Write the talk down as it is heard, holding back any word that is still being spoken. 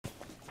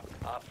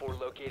Op 4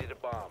 located a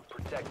bomb.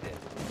 Protect it.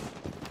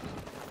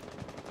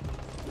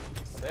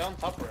 Are they on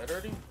top red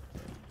already?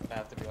 I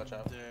have to be watch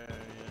out. Yeah,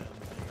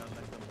 they got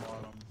like the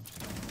bottom.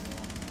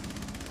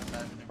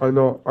 I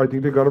know. I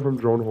think they got it from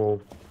drone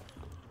hole.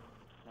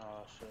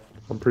 Oh shit.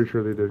 I'm pretty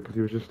sure they did because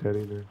he was just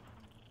standing there.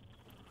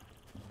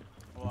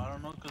 Well, I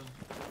don't know, cause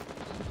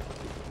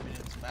I mean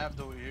it's mapped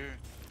over here,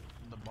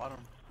 in the bottom.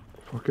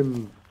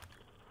 Fucking.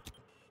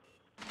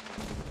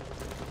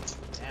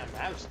 Damn,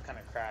 Mavs kind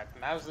of cracked.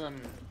 Mavs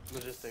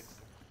logistics.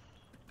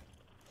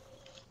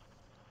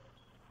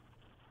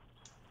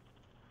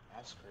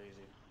 That's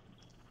crazy.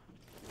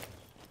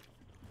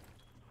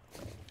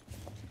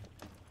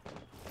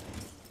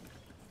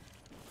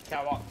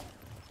 Catwalk.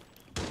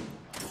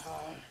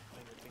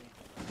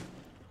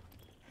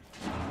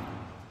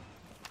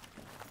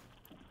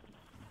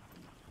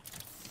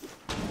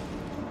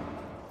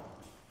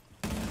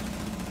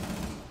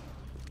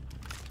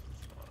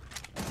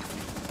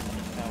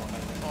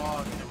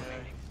 Fuck,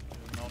 yeah.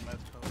 No med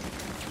coat.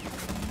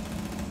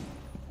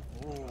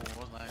 Ooh, that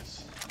was nice.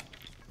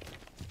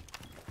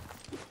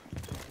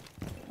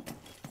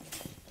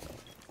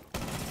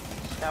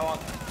 Catwalk.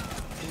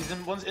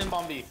 One's in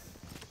bomb B.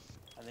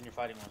 And then you're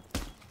fighting one.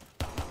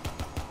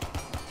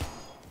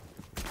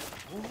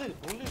 Bullet.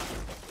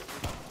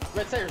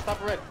 Red stairs, top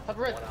of red.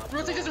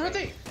 Rotate, just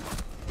rotate!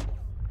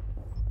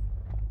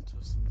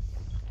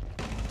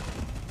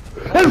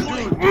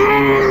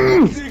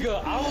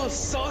 Nigga, I was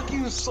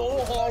sucking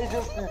so hard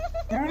just now.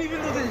 You don't even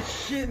know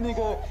this shit,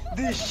 nigga.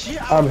 This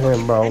shit. I'm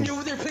him, bro. And you're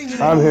over there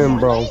playing I'm him,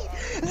 bro.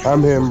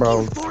 I'm him,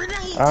 bro.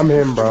 I'm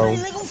him, bro.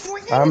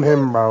 I'm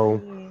him,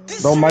 bro.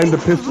 Don't mind the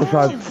pistol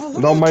shots.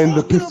 Don't mind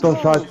the pistol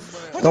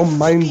shots. Don't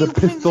mind the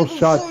pistol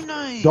shots.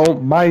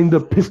 Don't mind the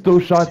pistol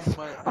shots.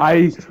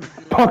 I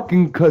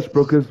fucking cuss,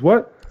 bro. Cause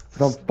what?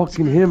 Cause I'm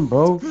fucking him,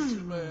 bro.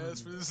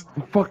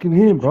 I'm fucking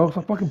him, bro.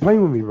 Stop fucking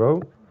playing with me,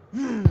 bro.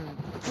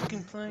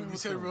 fucking playing. When you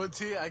said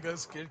rotate, I got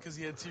scared because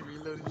he had to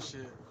reload and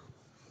shit.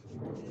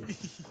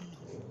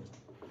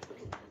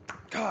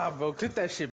 God, bro, click that shit.